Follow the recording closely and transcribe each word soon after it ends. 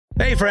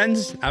Hey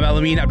friends, I'm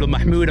Alamin Abdul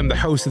Mahmoud. I'm the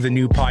host of the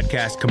new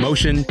podcast,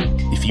 Commotion.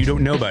 If you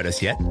don't know about us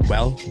yet,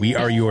 well, we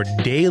are your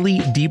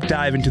daily deep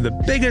dive into the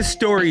biggest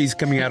stories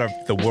coming out of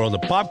the world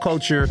of pop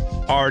culture,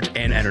 art,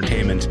 and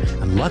entertainment.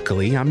 And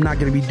luckily, I'm not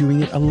going to be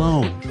doing it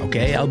alone,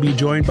 okay? I'll be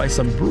joined by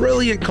some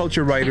brilliant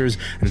culture writers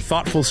and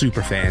thoughtful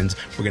superfans.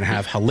 We're going to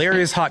have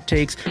hilarious hot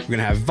takes. We're going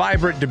to have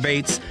vibrant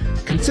debates.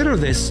 Consider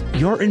this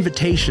your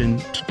invitation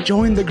to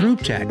join the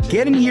group chat.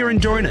 Get in here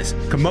and join us.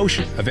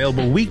 Commotion,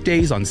 available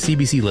weekdays on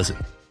CBC Listen.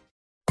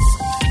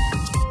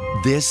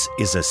 This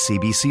is a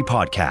CBC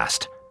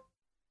podcast.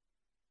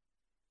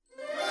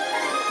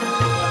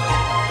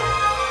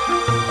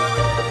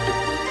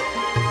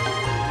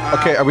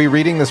 Okay, are we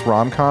reading this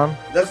rom-com?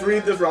 Let's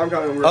read this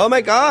rom-com. Oh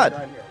my God!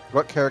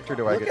 What character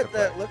do I get to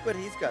play? Look what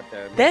he's got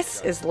there.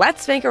 This is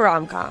Let's Make a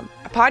Rom-Com,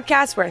 a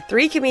podcast where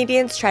three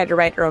comedians try to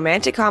write a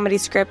romantic comedy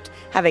script,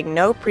 having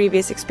no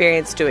previous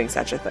experience doing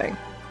such a thing.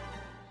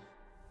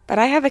 But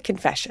I have a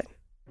confession.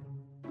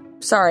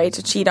 Sorry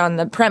to cheat on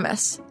the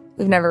premise.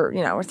 We've never,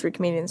 we're three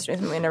comedians doing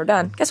something we've never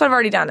done. Guess what? I've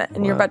already done it,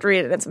 and you're about to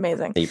read it. It's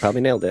amazing. You probably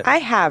nailed it. I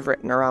have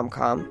written a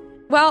rom-com.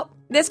 Well,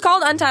 it's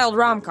called Untitled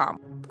Rom-Com.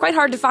 Quite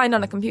hard to find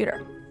on a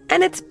computer.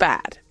 And it's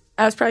bad.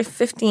 I was probably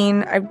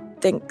 15. I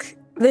think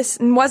this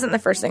wasn't the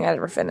first thing I'd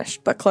ever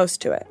finished, but close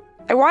to it.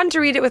 I wanted to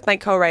read it with my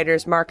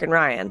co-writers, Mark and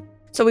Ryan,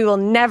 so we will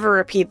never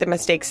repeat the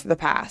mistakes of the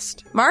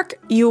past. Mark,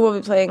 you will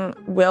be playing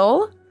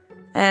Will,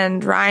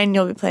 and Ryan,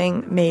 you'll be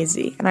playing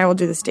Maisie, and I will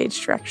do the stage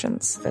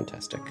directions.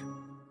 Fantastic.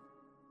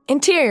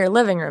 Interior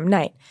living room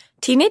night.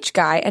 Teenage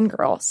guy and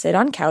girl sit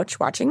on couch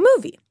watching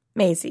movie.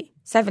 Maisie,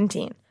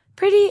 17.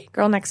 Pretty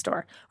girl next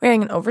door,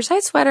 wearing an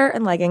oversized sweater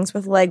and leggings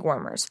with leg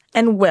warmers.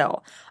 And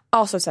Will,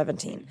 also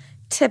 17.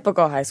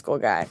 Typical high school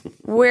guy,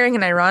 wearing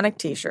an ironic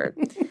t-shirt.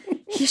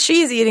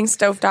 She's eating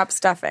stovetop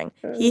stuffing.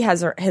 He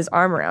has his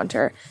arm around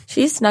her.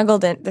 She's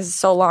snuggled in. This is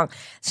so long.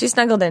 She's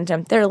snuggled into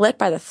him. They're lit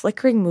by the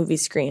flickering movie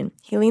screen.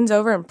 He leans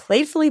over and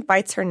playfully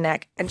bites her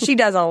neck, and she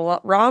does a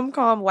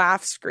rom-com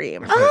laugh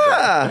scream.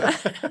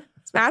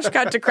 Smash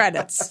cut to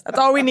credits. That's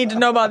all we need to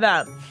know about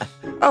that.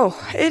 Oh,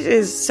 it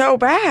is so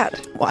bad.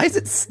 Why is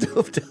it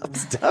stovetop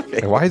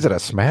stuffing? Why is it a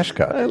smash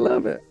cut? I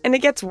love it. And it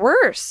gets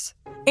worse.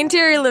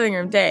 Interior living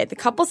room day. The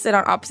couple sit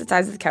on opposite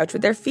sides of the couch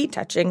with their feet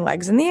touching,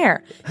 legs in the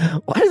air.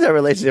 Why does that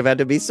relationship have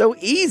to be so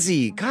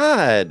easy?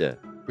 God.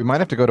 We might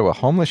have to go to a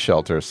homeless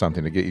shelter or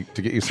something to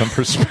get you some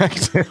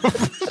perspective.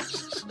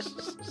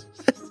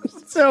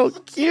 So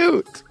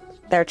cute.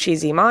 Their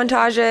cheesy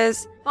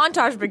montages.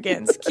 Montage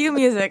begins. Cue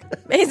music.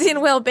 Maisie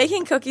and Will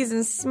baking cookies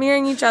and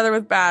smearing each other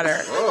with batter.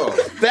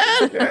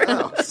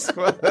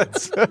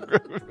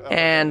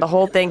 And the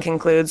whole thing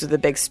concludes with a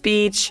big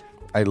speech.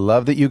 I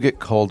love that you get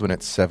cold when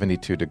it's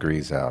 72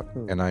 degrees out,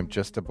 and I'm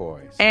just a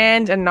boy.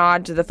 And a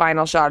nod to the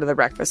final shot of The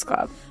Breakfast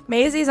Club.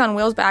 Maisie's on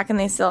Will's back and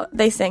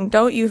they sing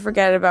 "Don't You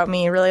Forget About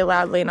Me" really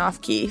loudly and off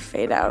key.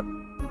 Fade out.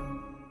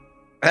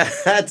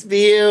 That's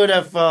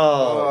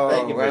beautiful.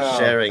 Thank you for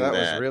sharing that.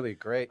 That was really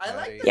great.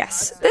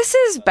 Yes, this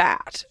is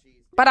bad.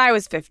 But I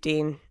was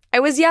 15. I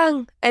was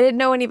young. I didn't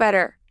know any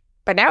better.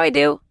 But now I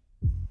do.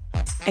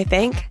 I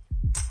think.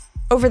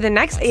 Over the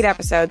next 8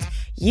 episodes,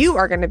 you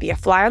are going to be a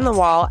fly on the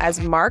wall as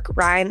Mark,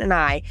 Ryan, and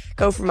I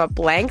go from a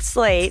blank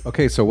slate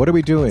Okay, so what are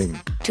we doing?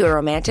 to a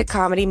romantic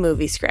comedy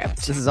movie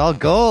script. This is all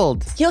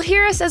gold. You'll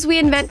hear us as we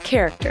invent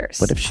characters.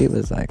 What if she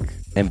was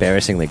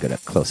embarrassingly good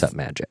at close-up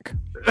magic?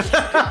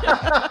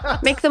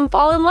 Make them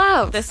fall in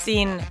love. This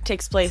scene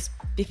takes place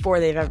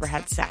before they've ever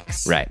had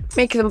sex. Right.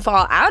 Make them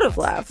fall out of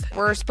love.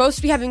 We're supposed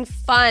to be having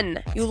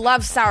fun. You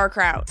love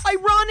sauerkraut.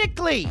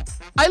 Ironically.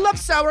 I love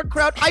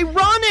sauerkraut.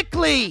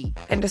 Ironically.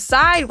 And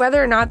decide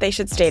whether or not they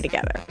should stay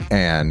together.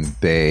 And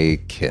they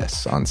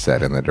kiss on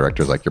set, and the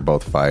director's like, you're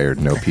both fired,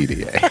 no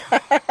PDA.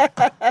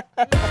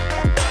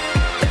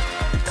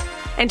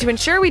 And to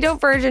ensure we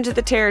don't verge into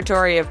the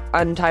territory of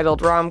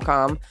untitled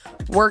rom-com,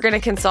 we're going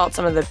to consult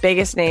some of the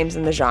biggest names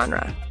in the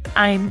genre.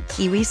 I'm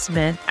Kiwi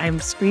Smith. I'm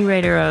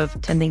screenwriter of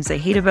 10 Things I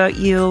Hate About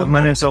You,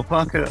 My name's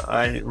Alpaca.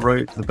 I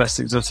wrote the best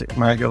exotic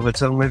Marigold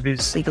Hotel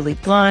movies. Legally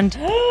Blonde.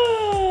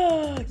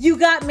 You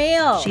got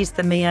mail. She's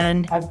the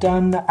Man. I've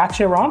done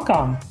actually a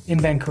rom-com in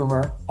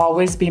Vancouver.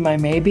 Always Be My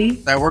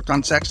Maybe. I worked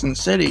on Sex and the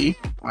City,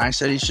 and I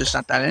said he's just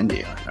not that into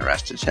you. And the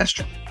rest is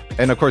history.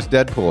 And of course,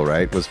 Deadpool,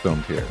 right, was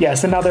filmed here.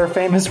 Yes, another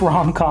famous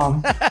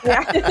rom-com.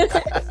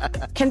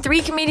 Can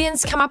three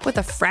comedians come up with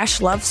a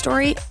fresh love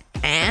story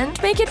and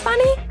make it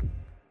funny?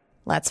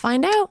 Let's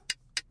find out.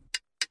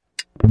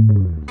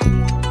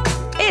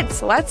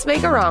 It's Let's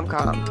Make a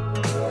Rom-Com.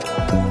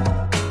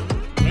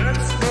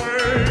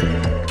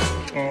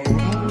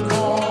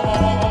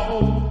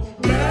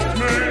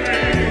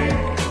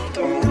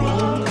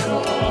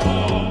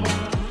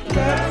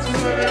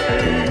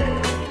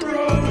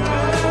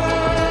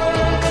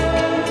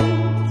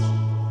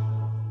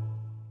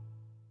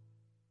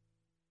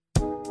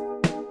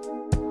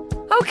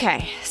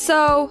 Okay,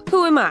 so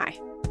who am I?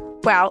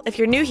 Well, if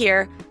you're new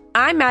here,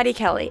 I'm Maddy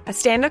Kelly, a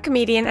stand-up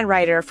comedian and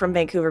writer from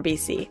Vancouver,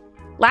 BC.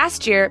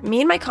 Last year,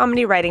 me and my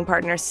comedy writing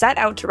partner set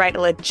out to write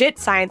a legit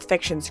science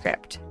fiction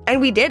script. And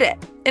we did it.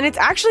 And it's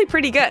actually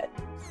pretty good.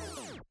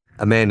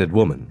 A man and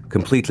woman,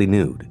 completely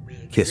nude,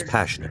 kiss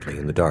passionately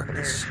in the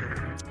darkness.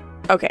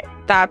 Okay,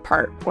 that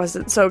part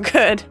wasn't so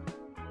good.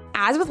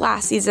 As with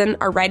last season,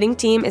 our writing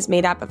team is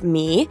made up of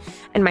me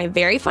and my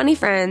very funny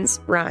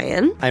friends,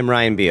 Ryan. I'm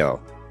Ryan Beal,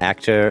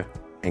 actor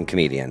and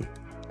comedian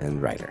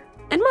and writer.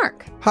 And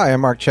Mark. Hi,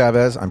 I'm Mark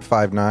Chavez. I'm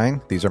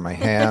 5'9". These are my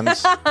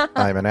hands.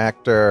 I'm an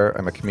actor.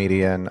 I'm a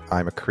comedian.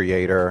 I'm a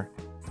creator.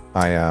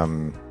 I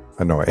am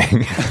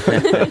annoying.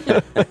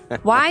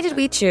 Why did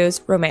we choose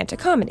romantic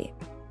comedy?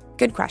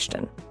 Good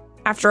question.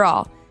 After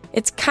all,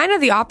 it's kind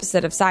of the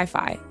opposite of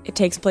sci-fi. It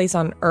takes place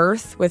on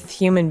Earth with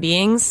human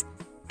beings,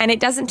 and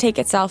it doesn't take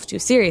itself too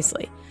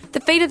seriously.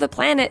 The fate of the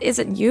planet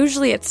isn't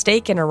usually at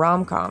stake in a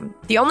rom-com.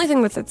 The only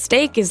thing that's at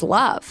stake is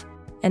love.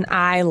 And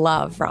I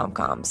love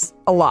rom-coms.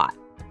 A lot.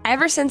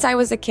 Ever since I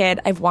was a kid,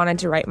 I've wanted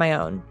to write my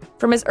own.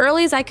 From as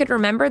early as I could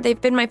remember, they've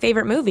been my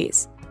favorite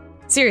movies.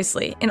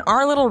 Seriously, in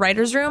our little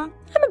writer's room,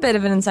 I'm a bit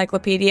of an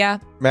encyclopedia.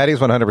 Maddie's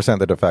 100%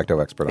 the de facto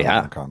expert on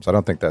rom-coms. I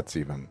don't think that's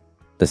even...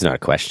 That's not a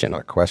question.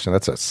 Not a question.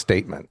 That's a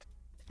statement.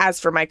 As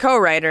for my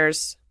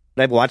co-writers...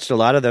 I've watched a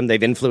lot of them.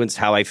 They've influenced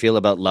how I feel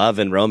about love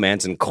and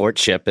romance and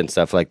courtship and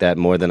stuff like that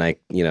more than I,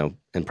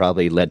 and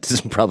probably led to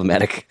some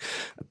problematic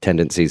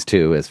tendencies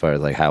too, as far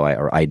as like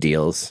or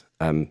ideals.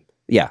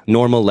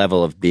 Normal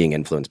level of being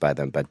influenced by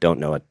them, but don't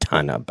know a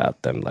ton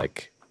about them,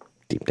 like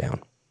deep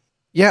down.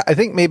 Yeah, I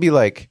think maybe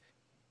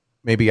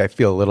I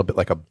feel a little bit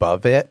like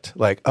above it.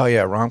 Like, oh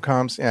yeah,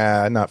 rom-coms?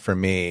 Yeah, not for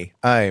me.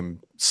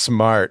 I'm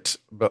smart,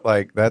 but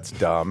like that's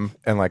dumb.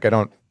 And like I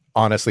don't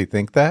honestly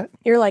think that.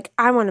 You're like,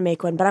 I want to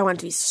make one, but I want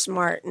it to be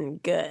smart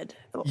and good.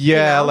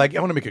 Yeah, like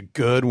I want to make a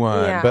good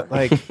one. Yeah. But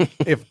like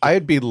if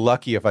I'd be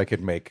lucky if I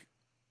could make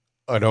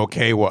an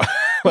okay one.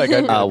 Like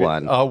a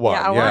one.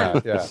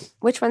 Yeah.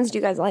 Which ones do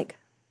you guys like?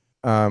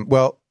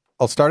 Well,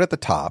 I'll start at the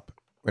top.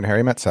 When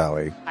Harry Met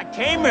Sally. I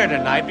came here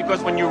tonight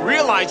because when you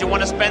realize you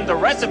want to spend the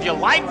rest of your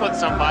life with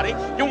somebody,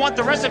 you want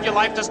the rest of your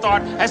life to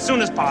start as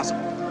soon as possible.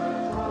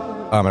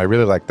 I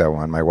really like that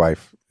one. My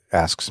wife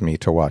asks me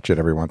to watch it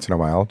every once in a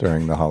while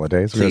during the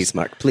holidays. Please,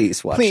 Mark,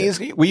 please watch it.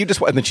 Please, will you just...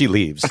 And then she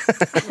leaves.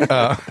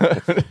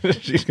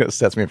 She just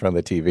sets me in front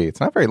of the TV. It's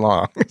not very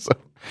long. So.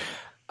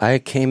 I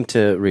came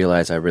to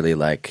realize I really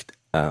liked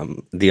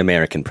The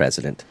American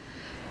President.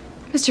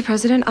 Mr.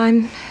 President,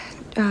 I'm...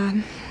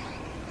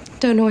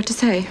 don't know what to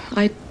say.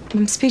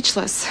 I'm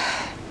speechless.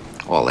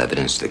 All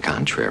evidence to the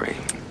contrary.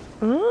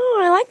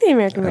 Oh, I like The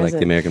American President. I like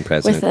The American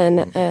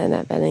President. With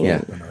Annette Bening. Yeah. I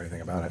don't know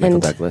anything about it. Michael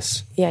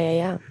Douglas.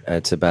 Yeah.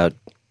 It's about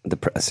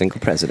a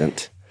single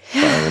president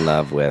falling in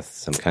love with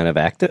some kind of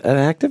an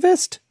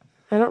activist.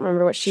 I don't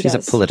remember what she does.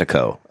 She's a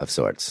politico of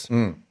sorts.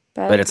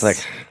 But it's like...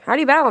 How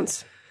do you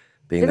balance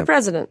being the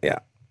president? Yeah.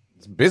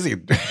 It's busy.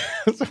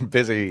 It's a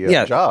busy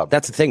job.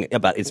 That's the thing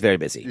about it's very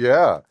busy.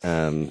 Yeah.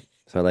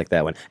 So I like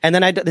that one. And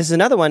then this is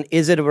another one.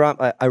 Is it a rom?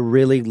 I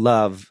really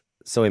love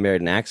So He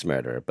Married an Axe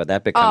Murderer, but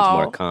that becomes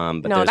more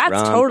calm. But no,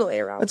 that's totally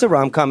a rom-com. It's a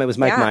rom-com. It was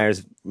Mike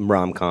Myers'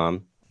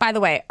 rom-com. By the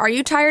way, are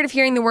you tired of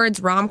hearing the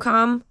words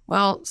rom-com?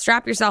 Well,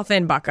 strap yourself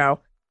in, bucko.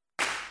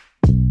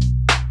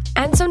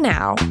 And so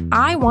now,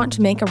 I want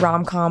to make a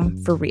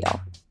rom-com for real.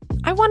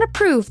 I want to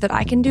prove that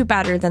I can do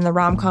better than the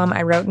rom-com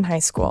I wrote in high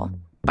school.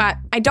 But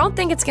I don't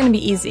think it's going to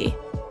be easy.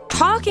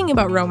 Talking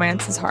about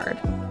romance is hard.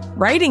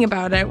 Writing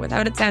about it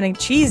without it sounding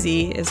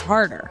cheesy is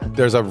harder.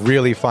 There's a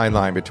really fine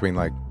line between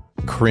like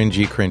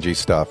cringy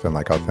stuff and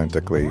like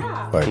authentically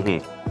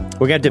like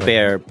we got to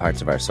bare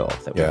parts of our soul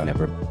that we've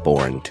never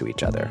born to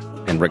each other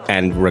and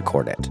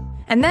record it.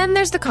 And then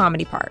there's the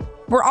comedy part.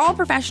 We're all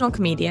professional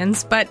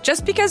comedians, but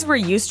just because we're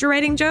used to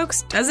writing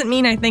jokes doesn't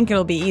mean I think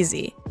it'll be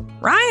easy.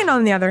 Ryan,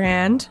 on the other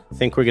hand... I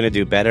think we're going to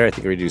do better. I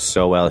think we're going to do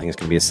so well. I think it's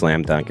going to be a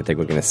slam dunk. I think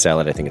we're going to sell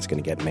it. I think it's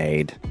going to get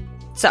made.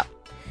 So,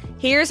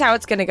 here's how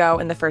it's going to go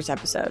in the first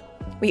episode.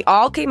 We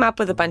all came up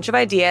with a bunch of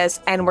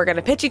ideas, and we're going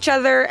to pitch each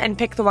other and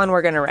pick the one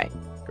we're going to write.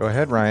 Go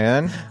ahead,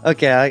 Ryan.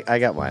 Okay, I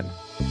got one.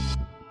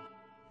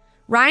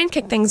 Ryan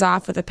kicked things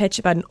off with a pitch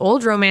about an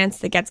old romance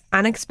that gets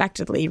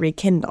unexpectedly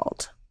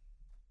rekindled.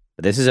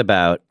 This is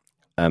about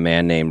a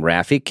man named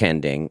Rafi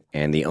Kending,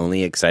 and the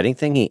only exciting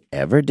thing he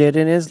ever did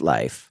in his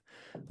life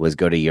was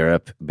go to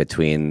Europe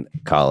between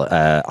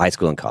high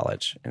school and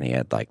college. And he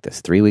had like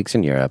this 3 weeks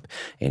in Europe,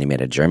 and he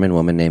met a German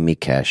woman named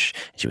Mikesh.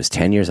 She was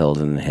 10 years older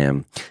than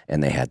him,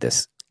 and they had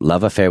this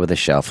love affair with a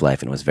shelf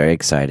life, and it was very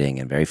exciting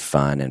and very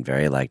fun and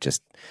very like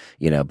just,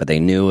 but they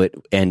knew it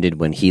ended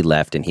when he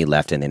left, and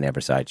they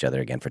never saw each other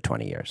again for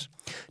 20 years.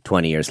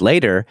 20 years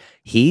later,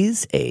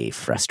 he's a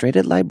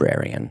frustrated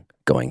librarian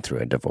going through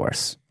a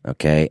divorce,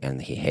 okay?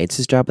 And he hates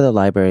his job at the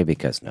library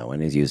because no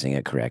one is using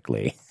it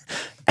correctly.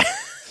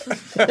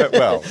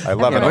 Well, I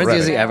love it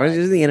already. Everyone's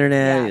using the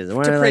internet.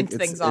 Yeah, to print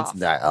things off.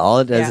 All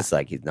it does is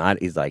like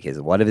he's like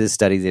one of his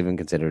studies even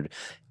considered.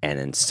 And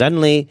then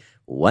suddenly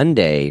one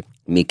day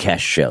Mikesh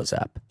shows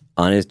up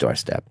on his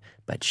doorstep,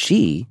 but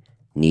she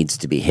needs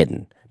to be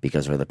hidden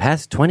because for the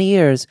past 20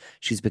 years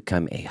she's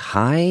become a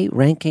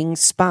high-ranking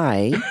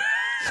spy,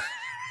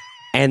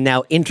 and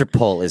now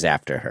Interpol is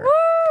after her.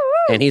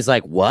 And he's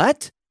like,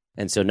 "What?"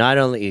 And so not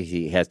only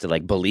he has to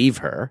like believe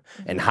her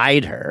and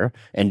hide her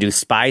and do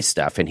spy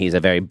stuff, and he's a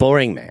very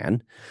boring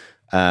man,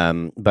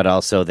 but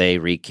also they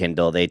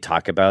rekindle. They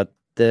talk about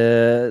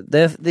the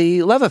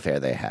love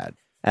affair they had.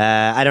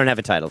 I don't have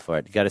a title for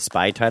it. You got a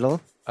spy title?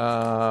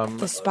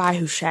 The Spy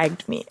Who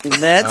Shagged Me.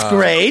 That's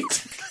great.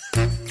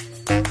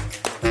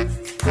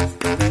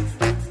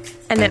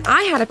 And then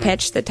I had a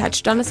pitch that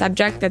touched on a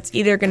subject that's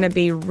either going to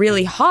be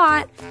really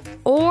hot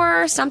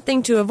or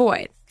something to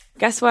avoid.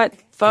 Guess what,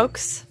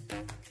 folks?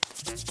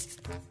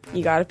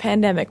 You got a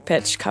pandemic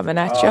pitch coming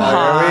at you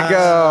hot. There we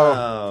go.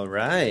 Oh,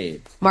 right.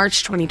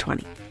 March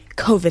 2020.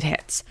 COVID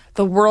hits.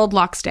 The world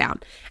locks down.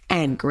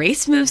 And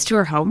Grace moves to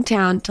her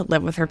hometown to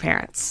live with her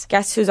parents.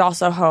 Guess who's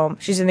also home?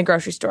 She's in the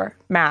grocery store.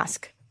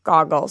 Mask,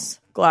 goggles,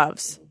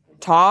 gloves.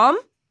 Tom?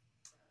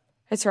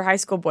 It's her high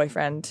school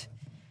boyfriend.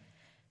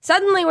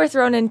 Suddenly we're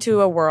thrown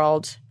into a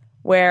world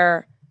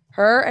where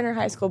her and her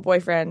high school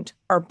boyfriend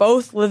are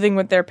both living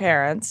with their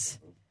parents,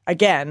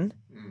 again,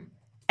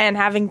 and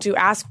having to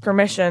ask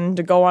permission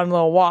to go on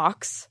little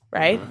walks,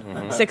 right?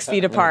 6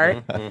 feet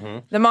apart.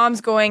 The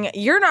mom's going,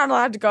 you're not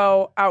allowed to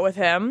go out with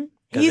him.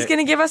 He's going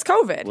to give us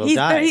COVID. We'll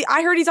die.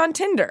 I heard he's on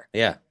Tinder.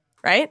 Yeah.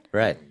 Right?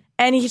 Right.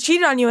 And he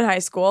cheated on you in high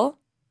school.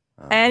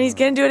 And he's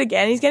going to do it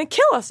again. He's going to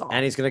kill us all.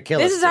 And he's going to kill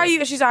us. This is how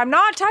she's like, I'm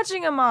not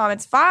touching him, Mom.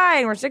 It's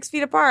fine. We're 6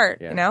 feet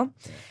apart, you know?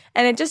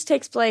 And it just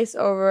takes place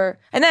over.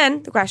 And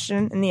then the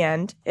question in the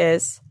end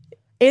is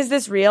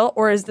this real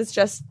or is this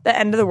just the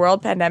end of the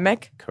world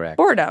pandemic? Correct.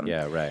 Boredom.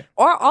 Yeah, right.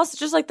 Or also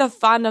just like the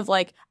fun of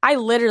like, I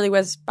literally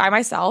was by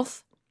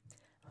myself.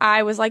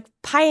 I was like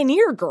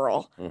pioneer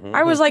girl.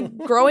 I was like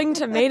growing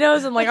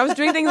tomatoes and like I was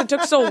doing things that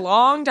took so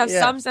long to have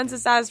some sense of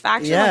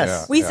satisfaction.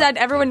 Yes. Like, we said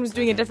everyone was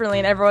doing it differently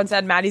and everyone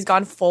said Maddie's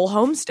gone full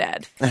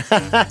homestead.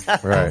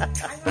 Right.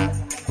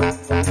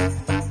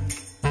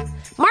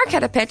 Mark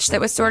had a pitch that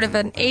was sort of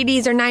an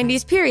 80s or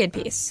 90s period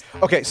piece.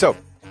 Okay, so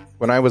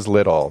when I was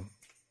little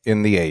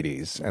in the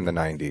 80s and the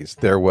 90s,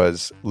 there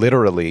was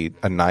literally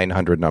a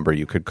 900 number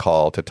you could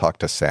call to talk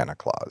to Santa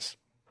Claus.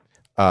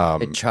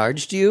 It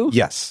charged you?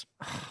 Yes.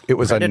 It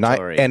was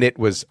Predatory. and it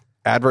was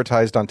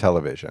advertised on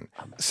television.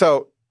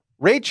 So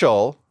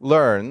Rachel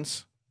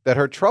learns that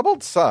her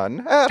troubled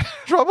son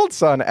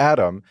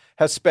Adam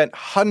has spent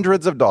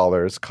hundreds of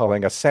dollars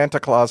calling a Santa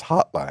Claus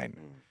hotline.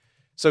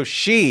 So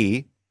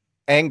she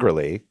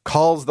angrily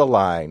calls the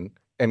line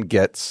and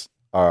gets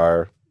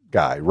our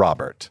guy,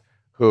 Robert,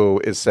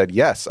 who is said,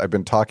 yes, I've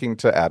been talking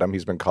to Adam.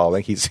 He's been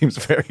calling. He seems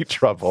very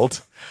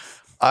troubled.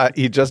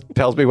 He just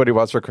tells me what he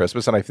wants for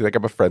Christmas, and I feel like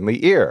I'm a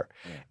friendly ear.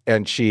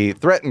 And she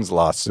threatens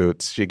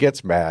lawsuits. She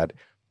gets mad.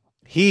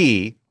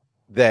 He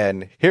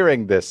then,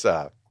 hearing this,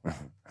 the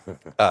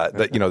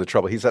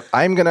trouble, he said,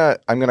 I'm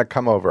gonna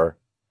come over,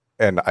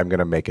 and I'm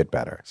gonna make it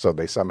better. So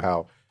they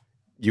somehow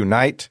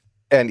unite,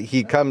 and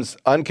he comes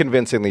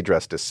unconvincingly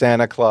dressed as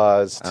Santa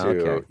Claus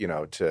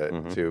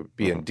to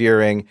be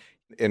endearing.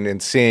 And in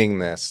seeing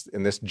this,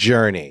 in this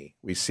journey,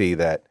 we see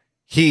that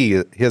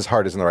his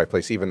heart is in the right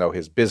place, even though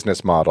his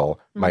business model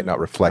might not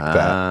reflect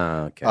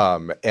that.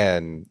 Okay.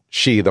 And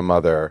she, the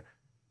mother,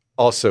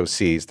 also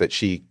sees that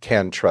she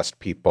can trust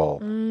people.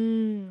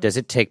 Does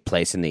it take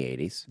place in the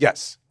 80s?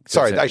 Yes.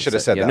 Sorry, I should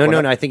have said that. No,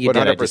 I think you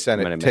did.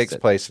 100% it takes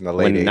place in the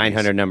late 80s. When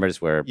 900 numbers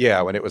were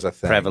when it was a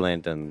thing.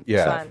 Prevalent and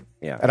fun.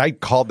 Yeah. And I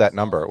called that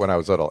number when I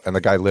was little, and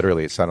the guy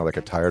literally, it sounded like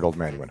a tired old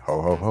man. He went, ho,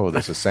 ho, ho,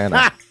 this is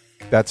Santa.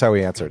 That's how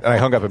he answered. And I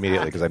hung up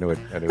immediately because I knew it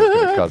was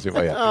going to cause you.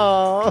 Oh, yeah.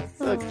 Oh,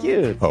 so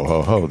cute. Ho,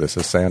 ho, ho, this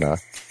is Santa.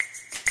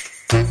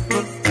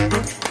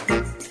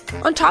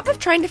 On top of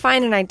trying to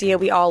find an idea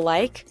we all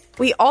like,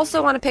 we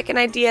also want to pick an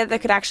idea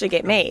that could actually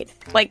get made.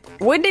 Like,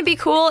 wouldn't it be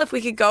cool if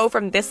we could go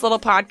from this little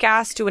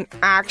podcast to an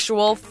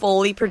actual,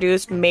 fully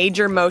produced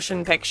major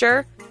motion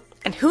picture?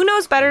 And who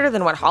knows better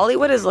than what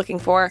Hollywood is looking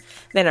for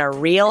than a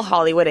real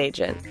Hollywood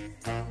agent?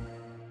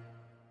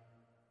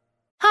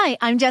 Hi,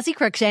 I'm Jessie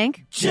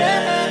Cruikshank. Jessie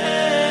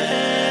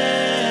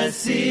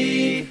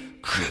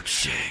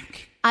Cruikshank.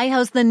 I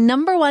host the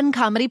 #1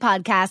 comedy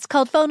podcast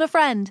called Phone a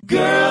Friend.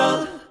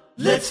 Girl,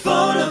 let's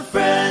phone a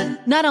friend.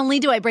 Not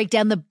only do I break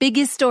down the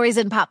biggest stories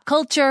in pop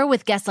culture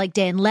with guests like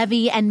Dan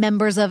Levy and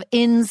members of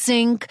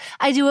NSYNC,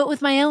 I do it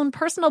with my own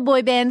personal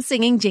boy band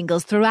singing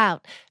jingles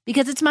throughout.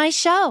 Because it's my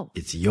show.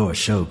 It's your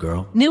show,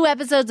 girl. New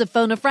episodes of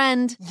Phone a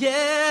Friend.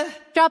 Yeah.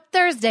 Drop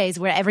Thursdays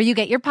wherever you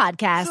get your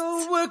podcasts.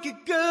 So work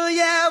it, girl,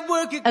 yeah,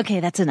 work it. Okay,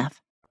 that's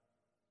enough.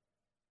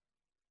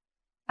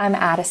 I'm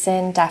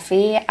Addison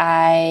Duffy.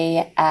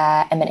 I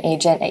am an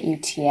agent at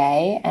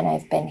UTA, and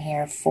I've been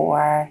here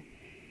for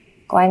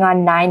going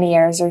on 9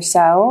 years or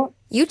so.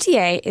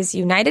 UTA is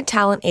United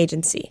Talent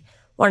Agency,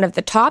 one of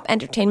the top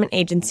entertainment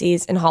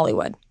agencies in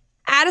Hollywood.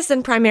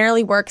 Addison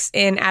primarily works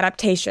in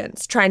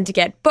adaptations, trying to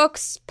get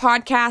books,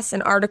 podcasts,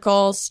 and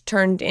articles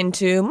turned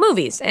into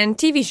movies and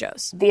TV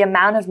shows. The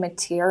amount of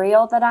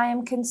material that I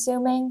am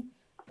consuming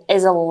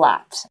is a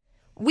lot.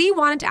 We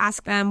wanted to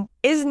ask them,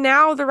 is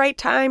now the right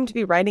time to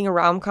be writing a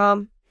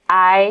rom-com?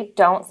 I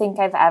don't think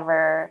I've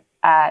ever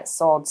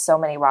sold so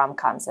many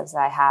rom-coms as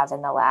I have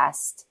in the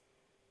last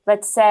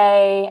let's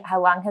say,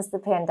 how long has the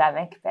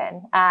pandemic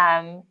been?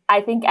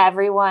 I think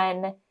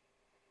everyone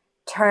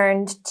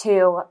turned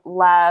to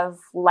love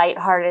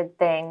lighthearted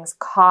things,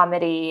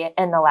 comedy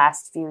in the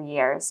last few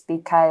years,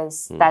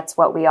 because that's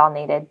what we all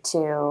needed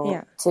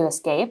to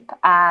escape.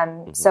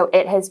 So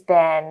it has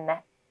been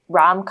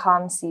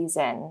rom-com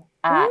season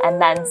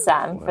and then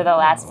some for the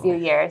last few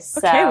years.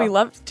 Okay, so, we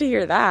love to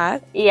hear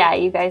that. Yeah,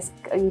 you guys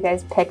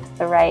picked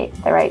the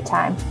right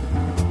time.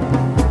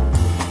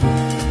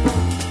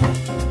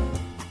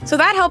 So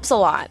that helps a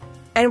lot.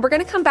 And we're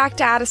going to come back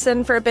to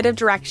Addison for a bit of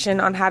direction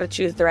on how to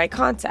choose the right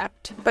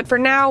concept. But for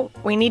now,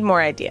 we need more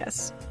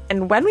ideas.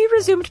 And when we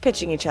resumed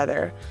pitching each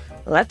other,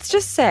 let's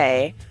just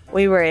say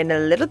we were in a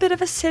little bit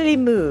of a silly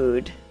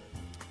mood.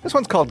 This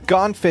one's called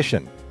Gone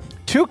Fishing.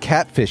 Two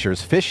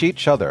catfishers fish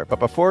each other, but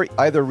before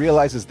either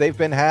realizes they've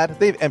been had,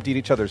 they've emptied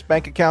each other's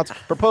bank accounts,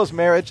 proposed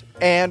marriage,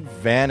 and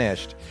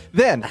vanished.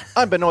 Then,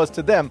 unbeknownst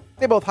to them,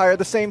 they both hire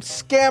the same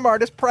scam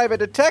artist private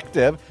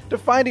detective to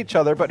find each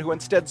other, but who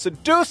instead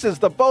seduces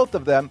the both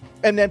of them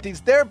and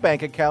empties their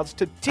bank accounts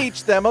to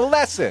teach them a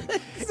lesson.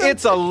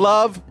 It's a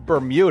love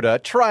Bermuda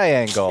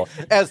triangle.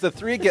 As the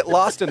three get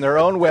lost in their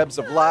own webs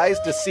of lies,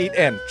 deceit,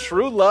 and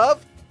true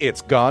love,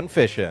 it's Gone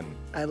Fishing.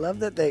 I love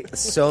that they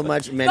so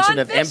much mention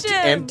of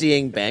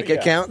emptying bank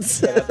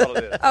accounts. Yeah, that's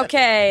what it is.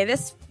 Okay,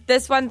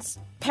 this one's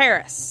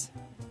Paris.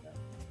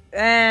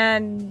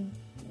 And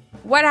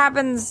what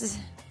happens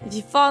if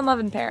you fall in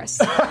love in Paris?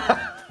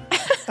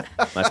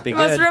 Must be The good.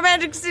 most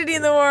romantic city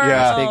in the world.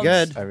 Yeah. Must be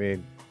good. I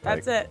mean,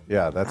 That's it.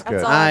 Yeah, that's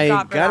good. all I've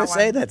got for gotta that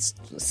say, one.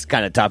 that's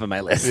kind of top of my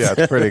list. Yeah,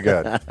 it's pretty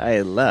good.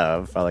 I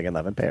love Falling in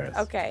Love in Paris.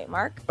 Okay,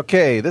 Mark?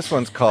 Okay, this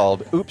one's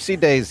called Oopsie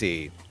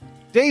Daisy.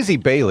 Daisy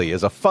Bailey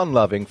is a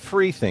fun-loving,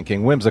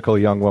 free-thinking, whimsical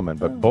young woman,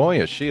 but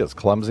boy, is she as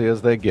clumsy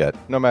as they get.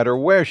 No matter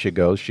where she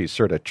goes, she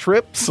sort of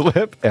trip,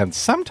 slip, and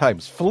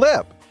sometimes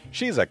flip.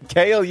 She's a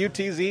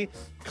KLUTZ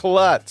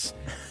klutz.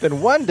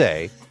 Then one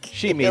day,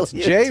 she meets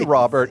J.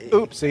 Robert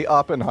Oopsie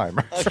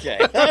Oppenheimer. Okay.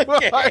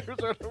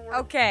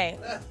 Okay,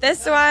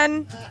 this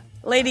one,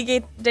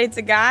 lady dates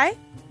a guy.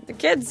 The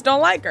kids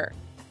don't like her.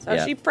 So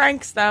Yeah. she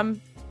pranks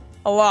them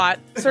a lot.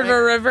 Sort of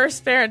a reverse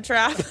Parent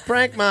Trap.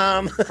 Prank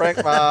mom.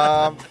 Prank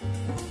mom.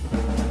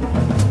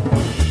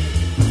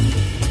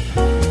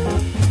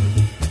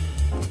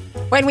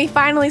 When we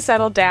finally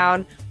settled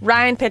down,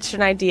 Ryan pitched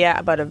an idea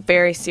about a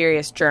very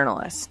serious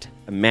journalist.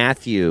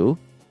 Matthew,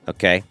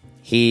 okay,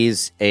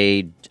 he's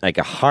a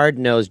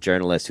hard-nosed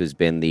journalist who's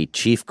been the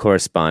chief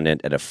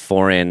correspondent at a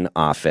foreign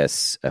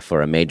office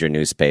for a major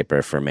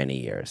newspaper for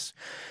many years.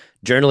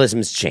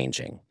 Journalism's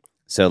changing.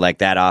 So,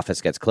 that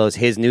office gets closed.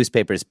 His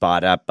newspaper is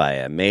bought up by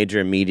a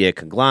major media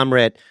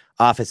conglomerate.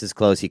 Office is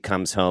closed. He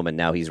comes home, and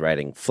now he's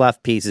writing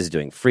fluff pieces,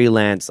 doing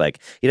freelance.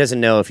 He doesn't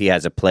know if he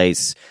has a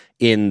place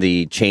in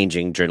the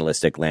changing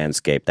journalistic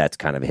landscape. That's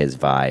kind of his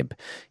vibe.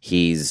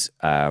 He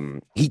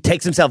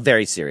takes himself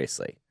very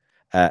seriously.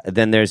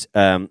 Then there's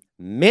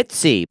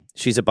Mitzi.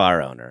 She's a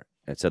bar owner.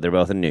 And so they're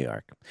both in New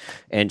York.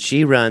 And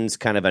she runs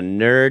kind of a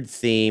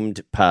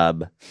nerd-themed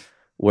pub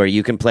where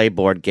you can play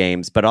board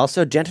games, but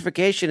also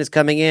gentrification is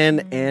coming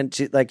in, and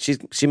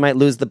she might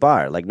lose the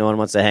bar. No one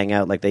wants to hang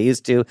out like they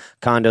used to.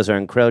 Condos are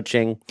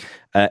encroaching.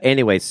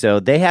 Anyway, so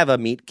they have a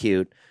meet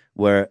cute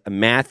where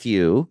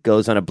Matthew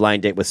goes on a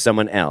blind date with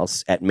someone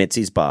else at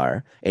Mitzi's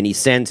bar, and he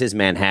sends his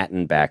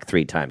Manhattan back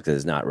 3 times because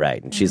it's not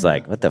right. And she's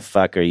like, "What the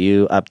fuck are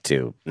you up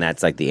to?" And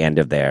that's the end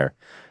of their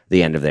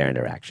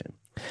interaction.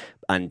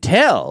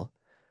 Until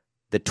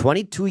the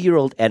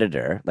 22-year-old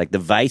editor, the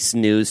Vice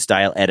News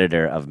style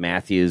editor of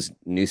Matthew's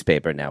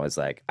newspaper now is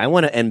like, "I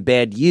want to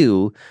embed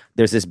you."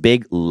 There's this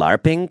big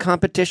LARPing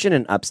competition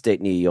in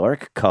upstate New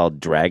York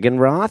called Dragon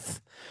Roth.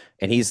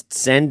 And he's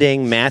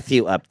sending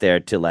Matthew up there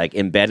to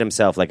embed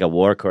himself like a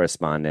war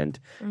correspondent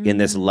in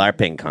this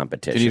LARPing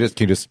competition. Can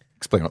you just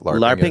explain what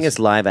LARPing is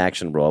live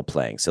action role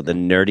playing. So the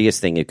nerdiest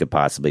thing you could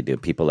possibly do.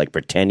 People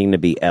pretending to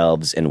be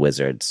elves and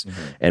wizards.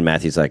 Mm-hmm. And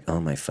Matthew's like, "Oh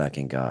my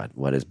fucking God,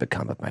 what has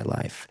become of my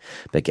life?"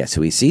 But guess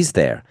who he sees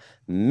there?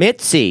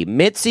 Mitzi.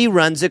 Mitzi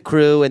runs a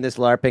crew in this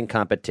LARPing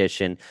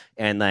competition,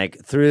 and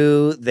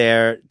through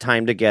their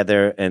time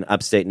together in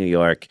upstate New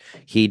York,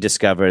 he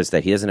discovers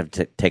that he doesn't have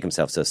to take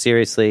himself so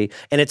seriously,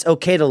 and it's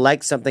okay to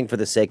like something for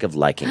the sake of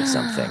liking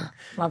something.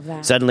 Love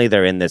that. Suddenly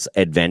they're in this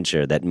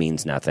adventure that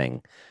means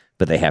nothing,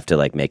 but they have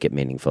to make it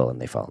meaningful, and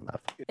they fall in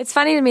love. It's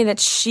funny to me that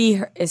she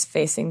is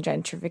facing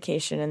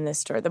gentrification in this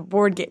store. The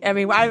board game. I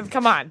mean,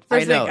 come on.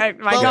 I know.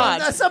 My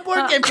God. Some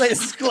board game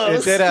place is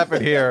closed. It did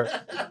happen here.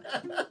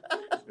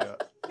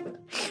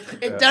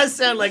 It does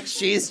sound like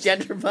she's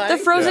gentrified. The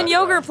frozen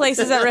yogurt place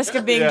is at risk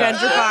of being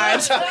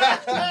gentrified.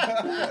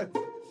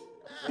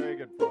 Very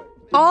good point.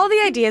 All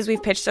the ideas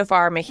we've pitched so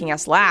far are making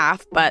us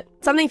laugh, but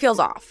something feels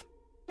off.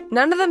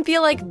 None of them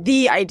feel like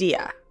the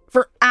idea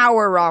for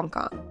our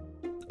rom-com.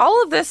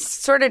 All of this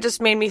sort of just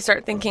made me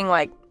start thinking,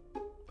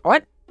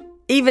 what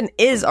even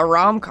is a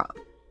rom-com?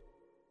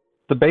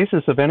 The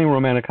basis of any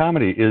romantic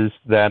comedy is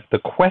that the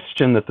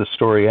question that the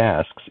story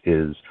asks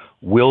is,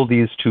 will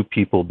these two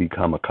people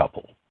become a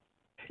couple?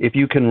 If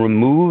you can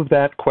remove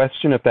that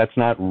question, if that's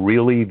not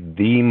really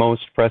the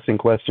most pressing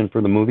question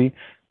for the movie,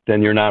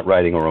 then you're not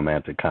writing a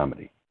romantic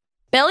comedy.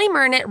 Billy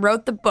Mernit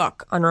wrote the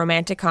book on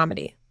romantic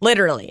comedy.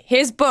 Literally,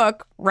 his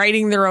book,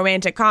 Writing the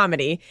Romantic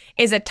Comedy,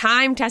 is a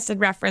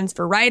time-tested reference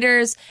for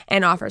writers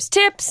and offers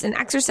tips and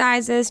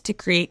exercises to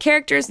create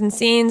characters and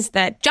scenes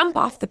that jump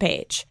off the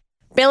page.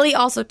 Billy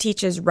also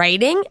teaches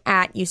writing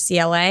at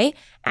UCLA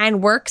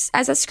and works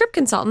as a script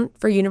consultant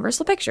for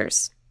Universal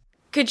Pictures.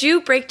 Could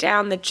you break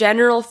down the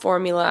general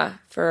formula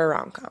for a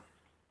rom-com?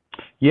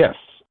 Yes,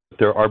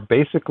 there are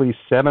basically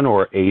 7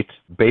 or 8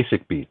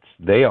 basic beats.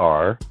 They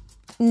are...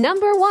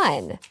 Number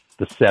 1.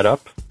 The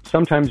setup.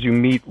 Sometimes you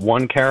meet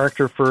one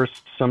character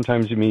first,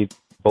 sometimes you meet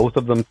both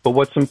of them. But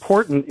what's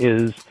important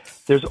is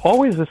there's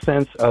always a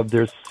sense of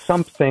there's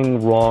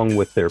something wrong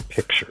with their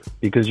picture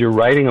because you're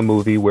writing a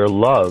movie where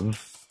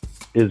love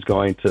is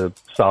going to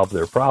solve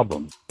their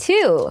problem.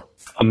 2.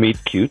 A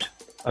meet cute.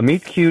 A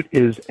meet cute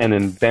is an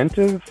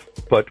inventive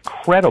but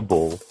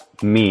credible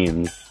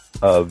means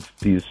of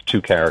these two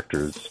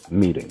characters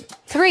meeting.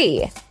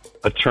 3.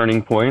 A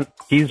turning point.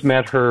 He's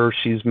met her,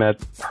 she's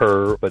met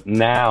her, but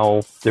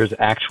now there's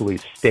actually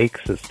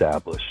stakes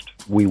established.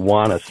 We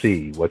want to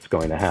see what's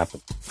going to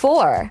happen.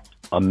 4.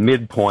 A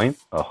midpoint,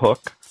 a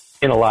hook.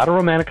 In a lot of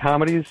romantic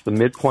comedies, the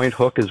midpoint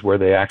hook is where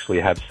they actually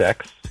have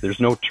sex. There's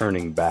no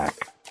turning back.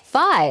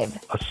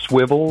 5. A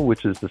swivel,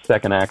 which is the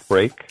second act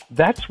break.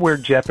 That's where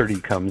jeopardy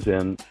comes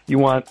in. You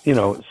want,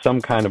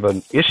 some kind of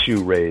an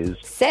issue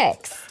raised.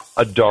 6.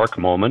 A dark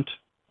moment,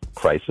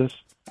 crisis.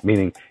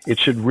 Meaning it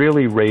should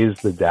really raise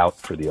the doubt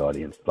for the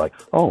audience. Like,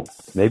 oh,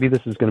 maybe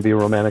this is going to be a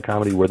romantic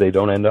comedy where they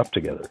don't end up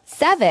together.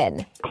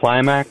 7.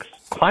 Climax.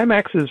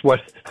 Climax is what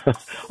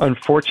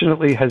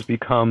unfortunately has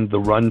become the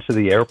run to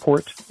the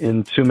airport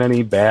in too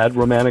many bad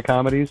romantic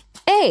comedies.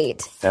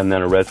 8. And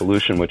then a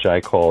resolution, which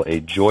I call a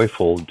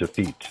joyful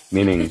defeat.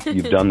 Meaning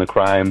you've done the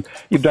crime,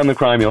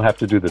 you'll have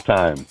to do the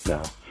time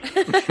now.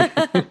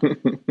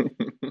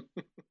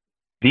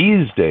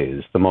 These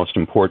days, the most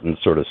important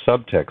sort of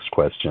subtext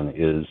question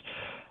is,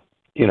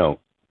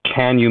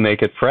 can you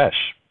make it fresh?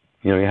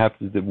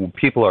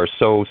 People are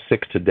so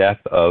sick to death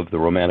of the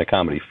romantic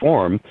comedy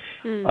form,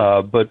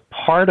 but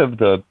part of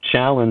the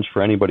challenge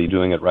for anybody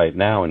doing it right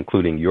now,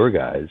 including your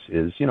guys,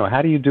 is,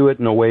 how do you do it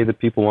in a way that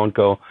people won't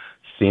go,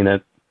 seen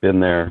it, been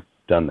there,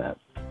 done that?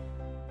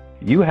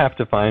 You have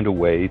to find a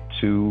way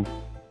to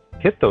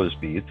hit those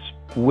beats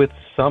with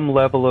some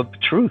level of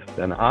truth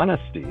and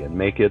honesty and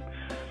make it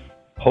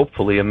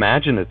hopefully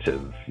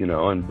imaginative,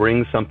 and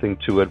bring something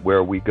to it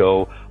where we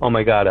go, oh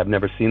my God, I've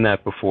never seen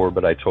that before,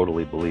 but I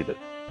totally believe it.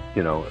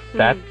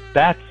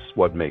 That's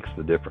what makes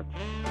the difference.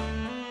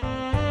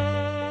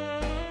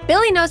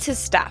 Billy knows his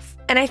stuff,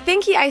 and I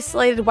think he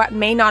isolated what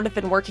may not have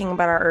been working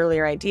about our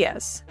earlier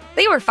ideas.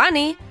 They were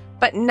funny,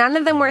 but none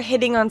of them were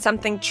hitting on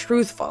something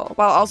truthful,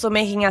 while also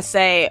making us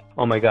say,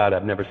 oh my God,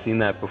 I've never seen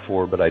that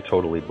before, but I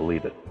totally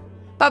believe it.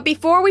 But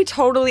before we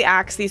totally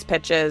axed these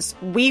pitches,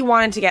 we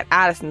wanted to get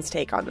Addison's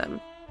take on them.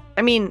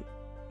 I mean,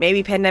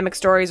 maybe pandemic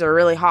stories are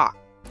really hot.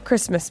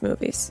 Christmas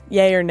movies,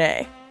 yay or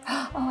nay?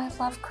 Oh, I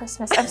love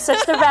Christmas. I'm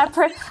such I'm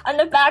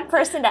the bad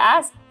person to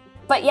ask.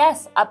 But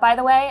yes, by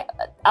the way,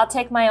 I'll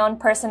take my own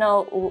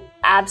personal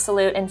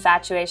absolute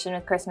infatuation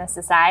with Christmas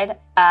aside.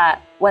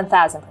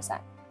 1,000%.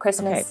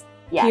 Christmas, okay.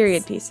 Yes.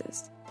 Period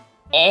pieces.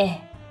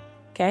 Okay.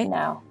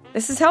 No.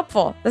 This is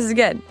helpful. This is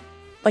good.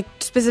 Like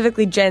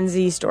specifically Gen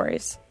Z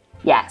stories.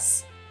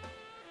 Yes.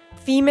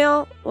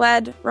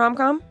 Female-led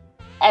rom-com?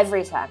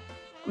 Every time.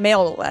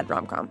 Male-led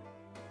rom-com?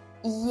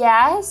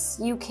 Yes,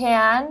 you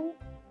can.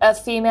 A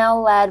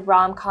female-led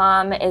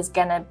rom-com is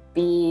going to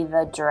be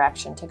the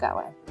direction to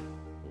go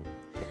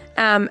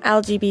in.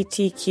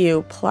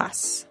 LGBTQ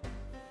plus.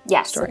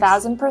 Yes, stories.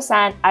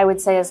 1,000%. I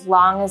would say as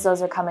long as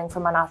those are coming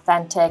from an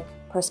authentic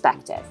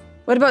perspective.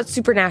 What about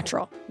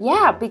supernatural?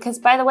 Yeah, because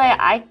by the way,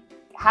 I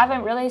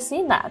haven't really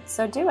seen that,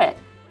 so do it.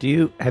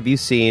 Have you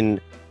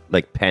seen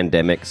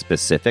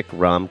pandemic-specific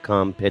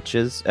rom-com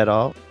pitches at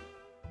all?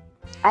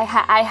 I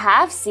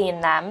have seen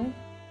them.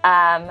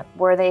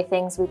 Were they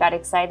things we got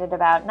excited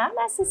about? Not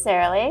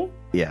necessarily.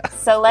 Yeah.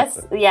 So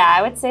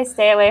I would say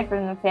stay away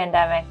from the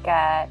pandemic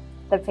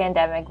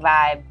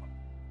vibe.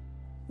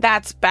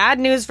 That's bad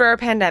news for our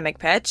pandemic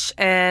pitch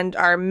and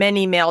our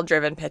many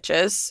male-driven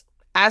pitches.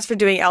 As for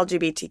doing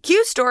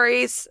LGBTQ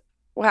stories,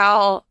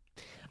 well,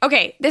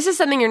 okay, this is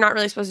something you're not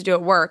really supposed to do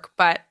at work,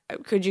 but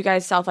could you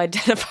guys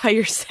self-identify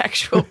your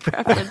sexual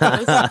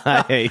preferences?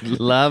 I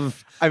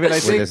love where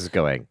this is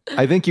going.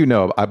 I think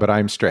but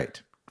I'm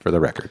straight, for the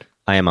record.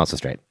 I am also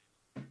straight.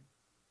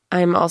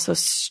 I'm also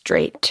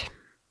straight.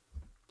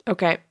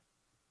 Okay,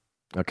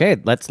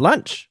 let's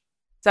lunch.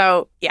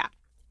 So, yeah,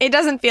 it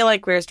doesn't feel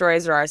like queer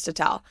stories are ours to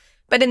tell.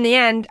 But in the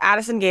end,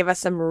 Addison gave us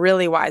some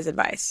really wise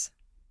advice.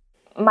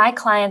 My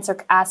clients are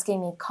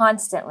asking me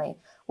constantly,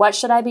 what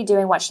should I be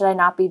doing? What should I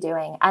not be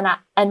doing?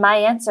 And my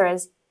answer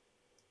is,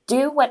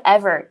 do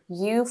whatever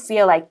you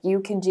feel like you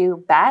can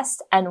do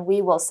best, and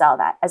we will sell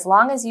that. As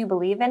long as you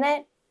believe in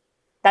it,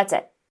 that's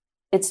it.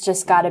 It's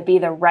just got to be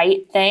the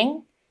right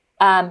thing.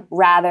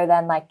 rather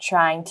than like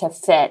trying to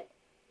fit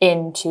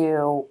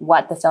into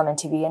what the film and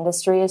TV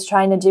industry is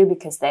trying to do,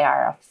 because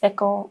they're a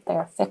fickle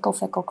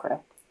crew.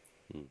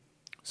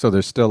 So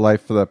there's still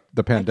life for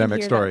the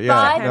pandemic story.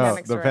 Yeah,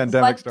 the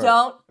pandemic story.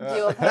 Don't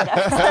do a pandemic.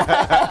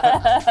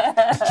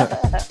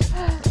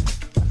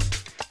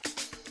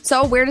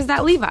 So where does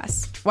that leave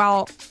us?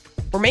 Well,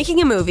 we're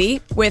making a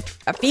movie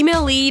with a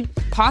female lead,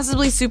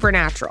 possibly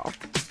supernatural.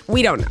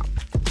 We don't know.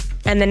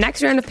 And the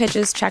next round of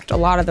pitches checked a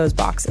lot of those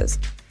boxes.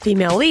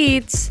 Female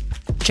leads,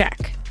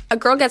 check. A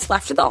girl gets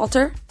left at the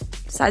altar,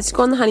 decides to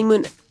go on the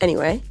honeymoon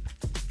anyway,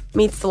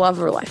 meets the love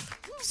of her life.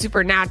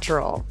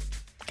 Supernatural.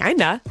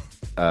 Kinda.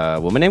 A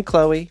woman named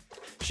Chloe.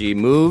 She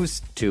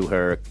moves to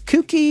her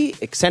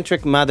kooky,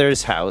 eccentric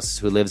mother's house,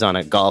 who lives on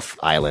a Gulf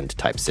Island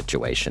type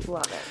situation.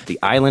 Love it. The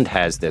island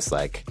has this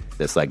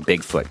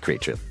Bigfoot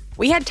creature.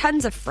 We had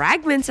tons of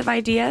fragments of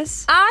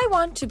ideas. I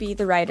want to be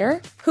the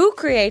writer who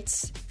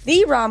creates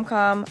the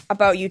rom-com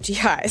about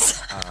UTIs.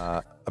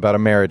 About a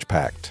marriage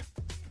pact.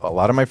 A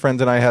lot of my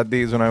friends and I had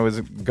these when I was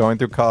going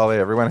through college.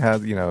 Everyone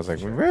had, it was like,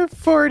 we're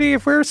 40.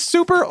 If we're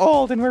super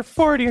old and we're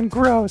 40 and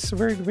gross,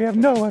 we have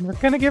no one. We're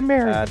going to get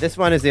married. This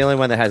one is the only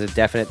one that has a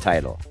definite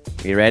title.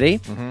 You ready?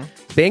 Mm-hmm.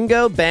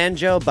 Bingo,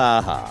 Banjo,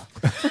 Baja.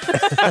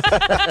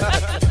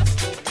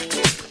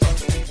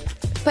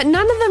 But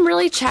none of them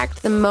really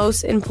checked the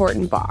most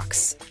important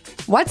box.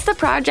 What's the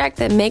project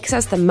that makes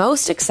us the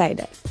most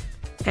excited?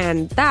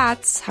 And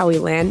that's how we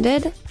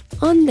landed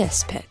on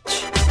this pitch.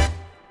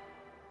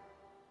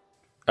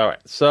 All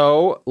right,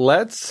 so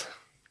let's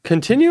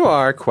continue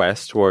our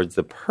quest towards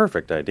the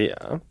perfect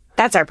idea.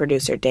 That's our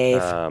producer,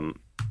 Dave. I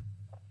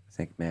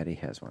think Maddy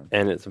has one.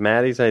 And it's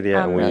Maddy's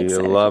idea, and we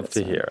love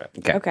to hear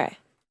it. Okay.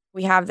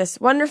 We have this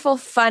wonderful,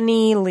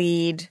 funny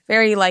lead,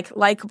 very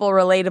likable,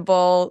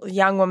 relatable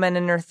young woman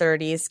in her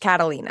 30s,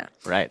 Catalina.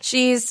 Right.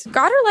 She's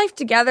got her life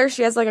together.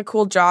 She has a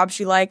cool job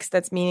she likes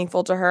that's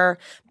meaningful to her.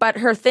 But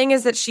her thing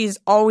is that she's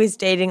always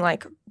dating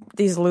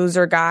these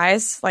loser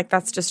guys.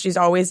 She's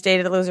always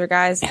dated loser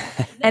guys.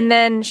 And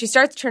then she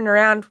starts to turn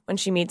around when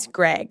she meets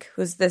Greg,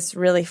 who's this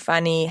really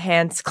funny,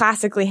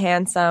 classically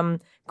handsome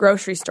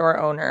grocery store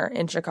owner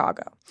in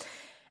Chicago.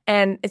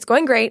 And it's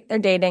going great. They're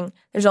dating.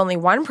 There's only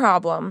one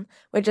problem,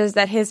 which is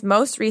that his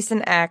most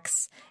recent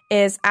ex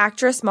is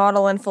actress,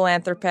 model, and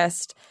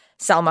philanthropist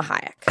Selma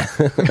Hayek.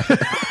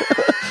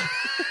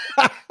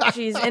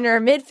 She's in her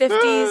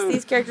mid-50s.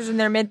 These characters are in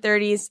their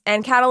mid-30s.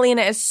 And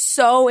Catalina is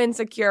so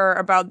insecure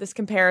about this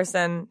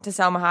comparison to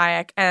Selma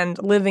Hayek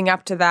and living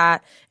up to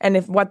that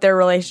and what their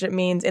relationship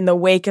means in the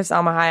wake of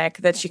Selma Hayek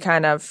that she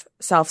kind of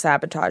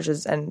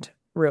self-sabotages and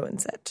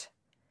ruins it.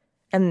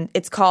 And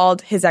it's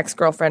called His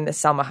Ex-Girlfriend is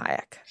Selma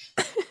Hayek.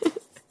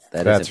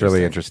 That's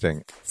really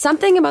interesting.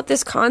 Something about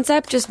this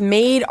concept just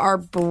made our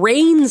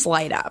brains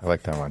light up. I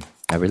like that one.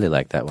 I really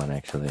like that one,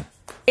 actually.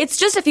 It's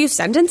just a few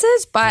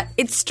sentences, but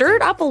it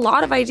stirred up a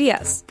lot of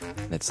ideas.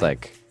 It's and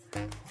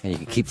you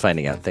can keep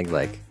finding out things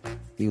like,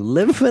 you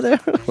live with her?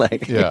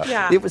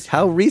 Yeah. It was,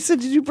 how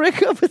recent did you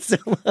break up with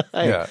Selma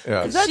Hayek?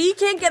 Yeah. She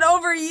can't get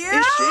over you.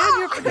 Is she in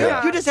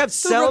your You just have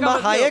Selma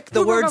Hayek,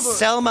 the word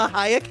Selma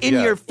Hayek in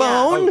your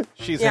phone? Oh,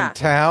 she's in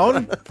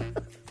town?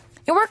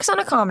 It works on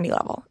a comedy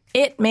level.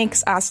 It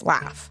makes us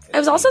laugh. I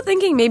was also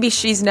thinking maybe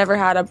she's never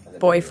had a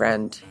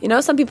boyfriend.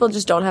 Some people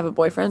just don't have a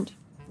boyfriend.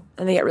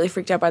 And they get really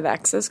freaked out by the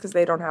exes because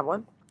they don't have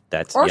one.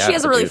 She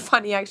has a really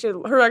funny ex.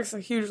 Her ex is a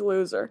huge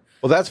loser.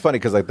 Well, that's funny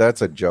because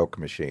that's a joke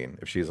machine.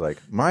 If she's like,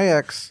 my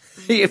ex...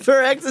 if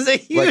her ex is a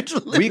huge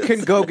loser. We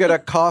can go get a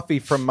coffee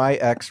from my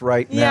ex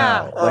right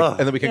now.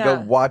 And then we can go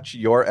watch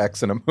your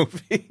ex in a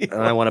movie.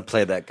 And I want to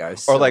play that guy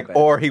so bad.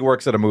 Or he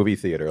works at a movie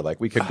theater.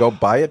 We could go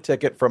buy a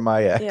ticket from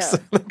my ex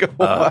and go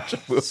watch a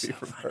movie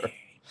from her.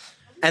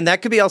 And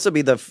that could also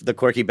be the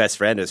quirky best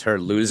friend is her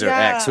loser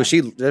ex,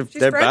 who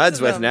they're buds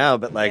with now,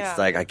 but it's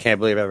I can't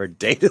believe I ever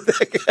dated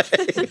that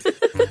guy.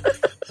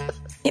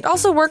 It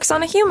also works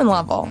on a human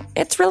level.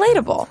 It's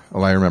relatable.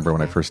 Well, I remember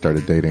when I first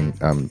started dating,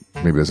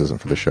 maybe this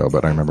isn't for the show,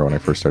 but I remember when I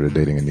first started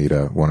dating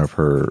Anita, one of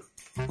her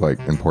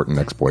important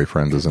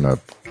ex-boyfriends is in a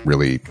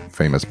really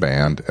famous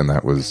band, and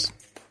that was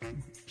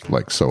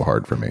so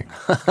hard for me.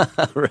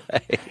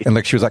 Right.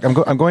 And she was like, I'm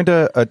going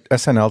to a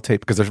SNL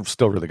tape because they're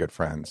still really good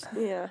friends.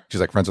 Yeah.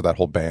 She's friends with that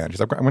whole band. She's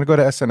like, I'm going to go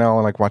to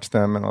SNL and watch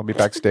them and I'll be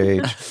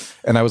backstage.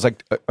 And I was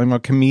like, I'm a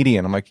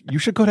comedian. I'm like, you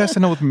should go to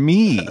SNL with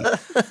me.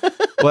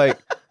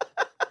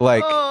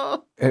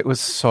 It was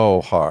so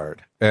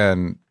hard.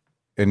 And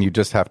you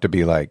just have to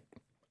be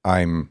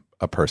I'm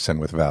a person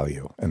with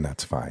value and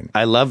that's fine.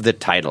 I love the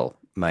title.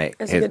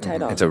 It's a good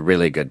title. It's a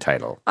really good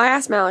title. I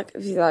asked Malik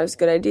if he thought it was a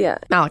good idea.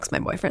 Malik's my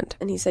boyfriend.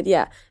 And he said,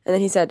 yeah. And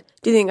then he said,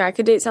 do you think I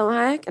could date Selma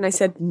Hayek? And I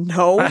said,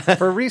 no.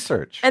 For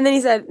research. And then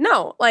he said,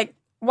 no.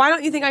 Why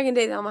don't you think I can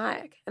date Selma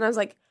Hayek? And I was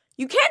like,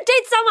 you can't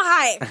date Selma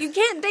Hayek. You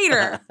can't date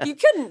her. You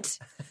couldn't.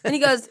 And he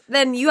goes,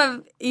 then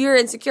you're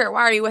insecure.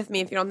 Why are you with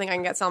me if you don't think I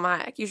can get Selma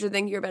Hayek? You should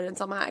think you're better than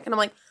Selma Hayek. And I'm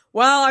like,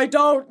 well, I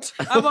don't.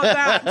 How about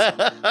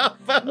that?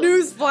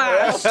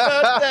 Newsflash. How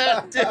about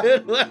that,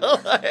 dude?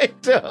 Well, I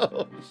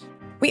don't.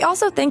 We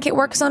also think it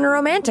works on a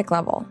romantic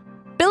level.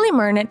 Billy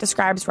Mernit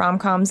describes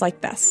rom-coms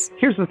like this.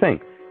 Here's the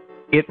thing.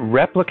 It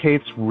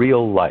replicates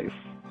real life.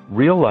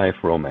 Real life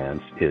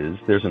romance is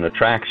there's an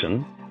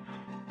attraction,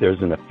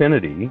 there's an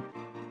affinity,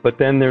 but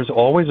then there's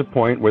always a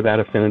point where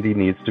that affinity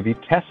needs to be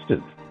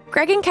tested.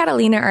 Greg and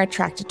Catalina are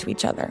attracted to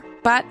each other,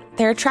 but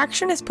their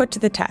attraction is put to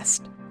the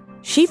test.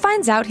 She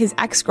finds out his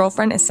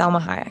ex-girlfriend is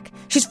Salma Hayek.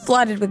 She's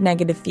flooded with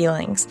negative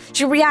feelings.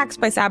 She reacts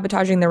by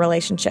sabotaging the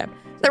relationship.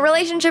 The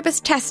relationship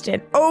is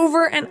tested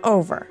over and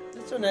over.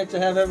 It's so nice to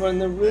have everyone in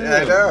the room. Yeah,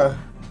 I know.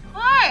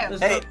 Hi.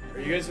 Hey, are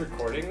you guys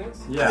recording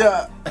this?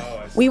 Yeah.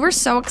 Oh, We were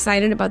so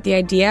excited about the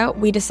idea,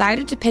 we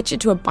decided to pitch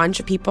it to a bunch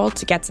of people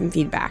to get some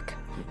feedback.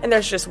 And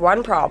there's just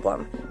one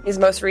problem. His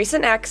most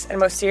recent ex and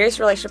most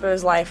serious relationship of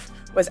his life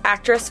was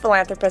actress,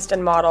 philanthropist,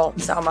 and model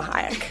Salma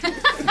Hayek.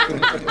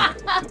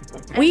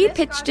 We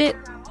pitched it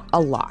a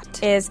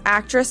lot. Is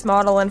actress,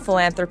 model, and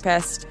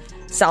philanthropist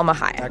Salma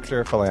Hayek.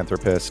 Actor,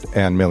 philanthropist,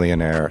 and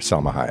millionaire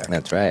Salma Hayek.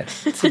 That's right.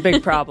 It's a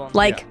big problem.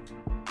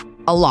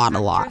 A lot.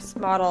 Actress,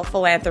 model,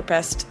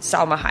 philanthropist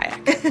Salma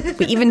Hayek.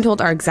 We even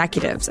told our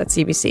executives at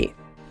CBC.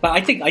 But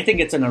I think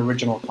it's an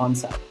original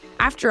concept.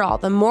 After all,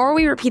 the more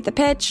we repeat the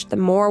pitch, the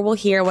more we'll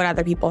hear what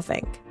other people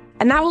think.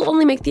 And that will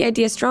only make the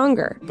idea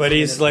stronger. But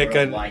he's like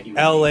an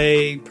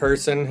LA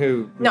person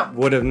who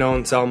would have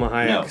known Salma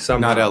Hayek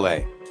somehow. Not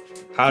LA.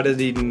 How did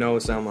he know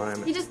Salma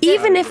Hayek?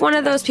 Even if one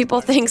of those people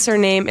thinks her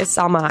name is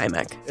Salma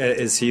Hayek.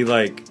 Is he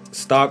like,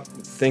 stop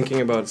thinking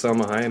about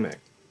Salma Hayek?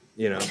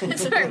 You know? And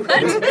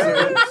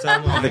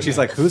then she's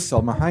like, who's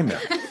Salma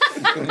Hayek?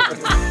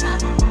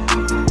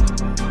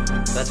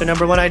 That's her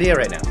number one idea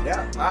right now.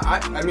 Yeah,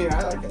 I mean,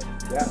 I like it.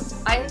 Yeah.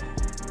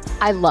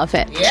 I love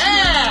it.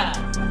 Yeah!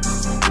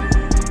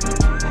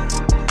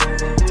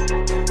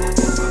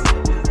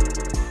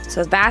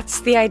 So that's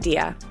the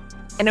idea.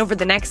 And over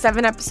the next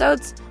 7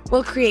 episodes,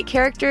 we'll create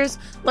characters,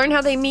 learn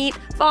how they meet,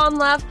 fall in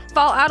love,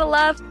 fall out of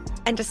love,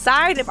 and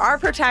decide if our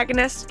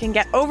protagonist can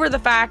get over the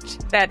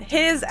fact that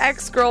his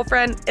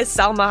ex-girlfriend is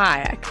Salma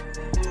Hayek.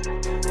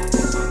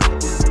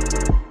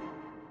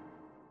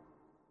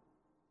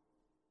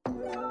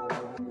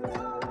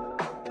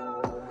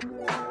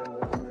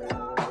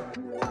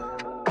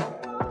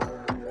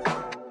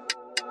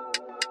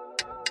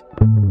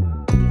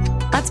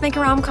 Let's Make a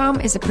Rom-Com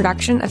is a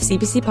production of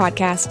CBC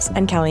Podcasts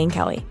and Kelly and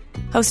Kelly.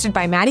 Hosted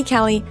by Maddy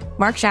Kelly,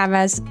 Mark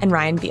Chavez, and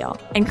Ryan Beal,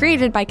 and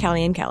created by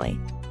Kelly and Kelly.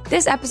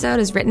 This episode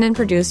is written and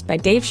produced by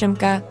Dave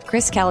Shimka,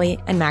 Chris Kelly,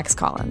 and Max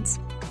Collins.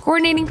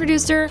 Coordinating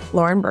producer,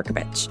 Lauren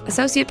Berkovich.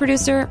 Associate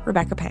producer,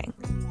 Rebecca Pang.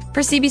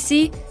 For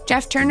CBC,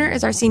 Jeff Turner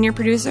is our senior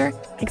producer.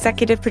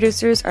 Executive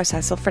producers are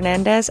Cecil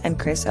Fernandez and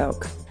Chris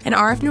Oak. And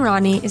Arif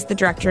Noorani is the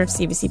director of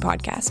CBC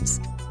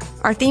Podcasts.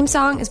 Our theme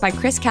song is by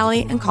Chris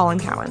Kelly and Colin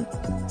Cowan.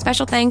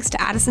 Special thanks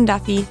to Addison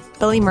Duffy,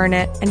 Billy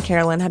Mernit, and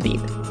Carolyn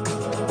Habib.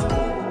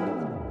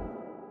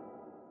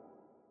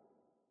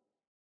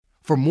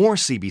 For more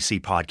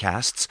CBC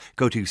podcasts,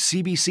 go to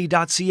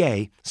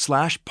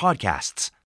cbc.ca/podcasts.